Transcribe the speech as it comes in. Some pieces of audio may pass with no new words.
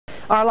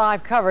Our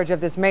live coverage of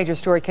this major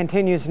story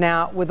continues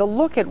now with a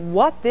look at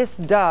what this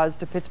does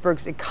to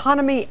Pittsburgh's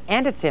economy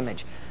and its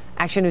image.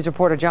 Action News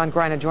reporter John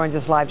Greiner joins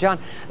us live. John,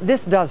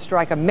 this does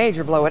strike a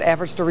major blow at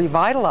efforts to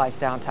revitalize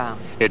downtown.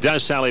 It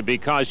does, Sally,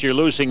 because you're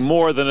losing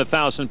more than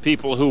 1,000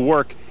 people who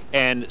work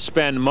and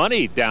spend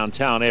money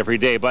downtown every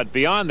day. But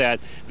beyond that,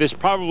 this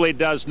probably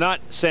does not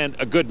send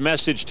a good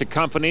message to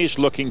companies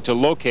looking to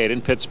locate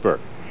in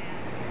Pittsburgh.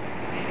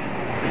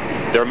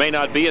 There may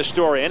not be a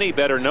store any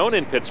better known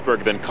in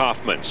Pittsburgh than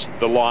Kaufmann's.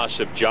 The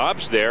loss of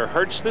jobs there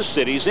hurts the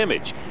city's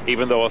image,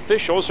 even though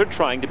officials are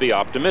trying to be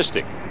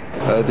optimistic.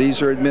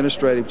 These are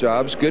administrative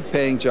jobs, good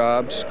paying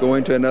jobs.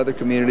 Going to another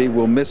community,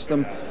 we'll miss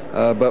them,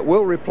 but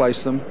we'll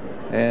replace them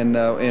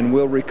and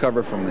we'll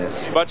recover from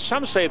this. But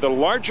some say the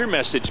larger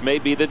message may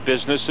be that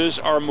businesses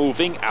are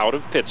moving out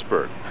of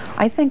Pittsburgh.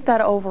 I think that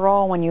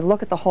overall, when you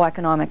look at the whole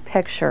economic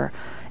picture,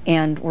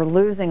 and we're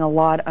losing a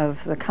lot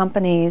of the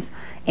companies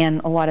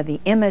and a lot of the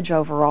image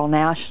overall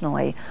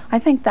nationally, I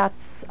think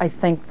that's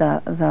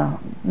the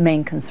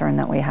main concern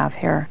that we have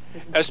here.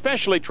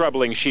 Especially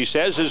troubling, she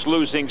says, is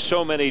losing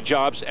so many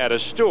jobs at a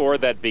store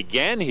that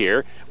began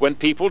here when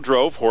people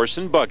drove horse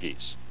and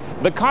buggies.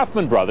 The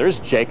Kaufmann brothers,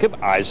 Jacob,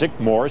 Isaac,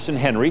 Morris, and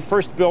Henry,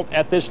 first built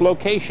at this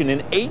location in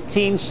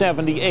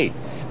 1878.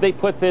 They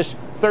put this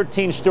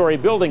 13-story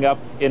building up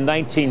in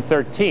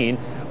 1913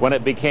 when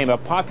it became a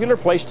popular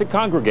place to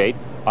congregate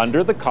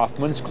under the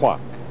Kaufmann's clock.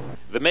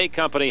 The May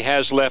Company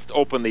has left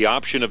open the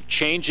option of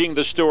changing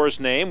the store's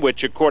name,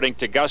 which, according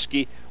to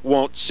Gusky,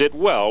 won't sit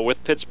well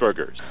with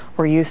Pittsburghers.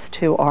 We're used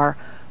to our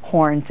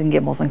Horns and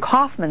Gibbles and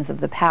Kaufmanns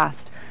of the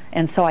past,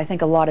 and so I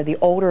think a lot of the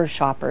older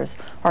shoppers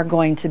are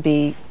going to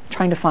be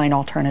trying to find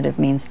alternative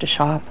means to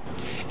shop.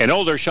 And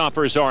older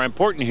shoppers are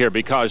important here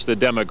because the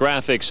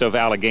demographics of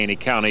Allegheny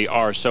County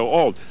are so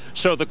old.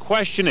 So the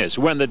question is,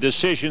 when the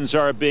decisions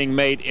are being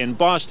made in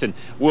Boston,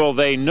 will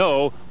they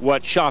know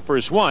what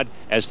shoppers want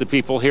as the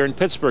people here in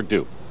Pittsburgh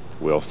do?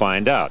 We'll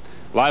find out.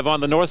 Live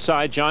on the north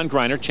side, John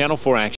Greiner, Channel 4 Action.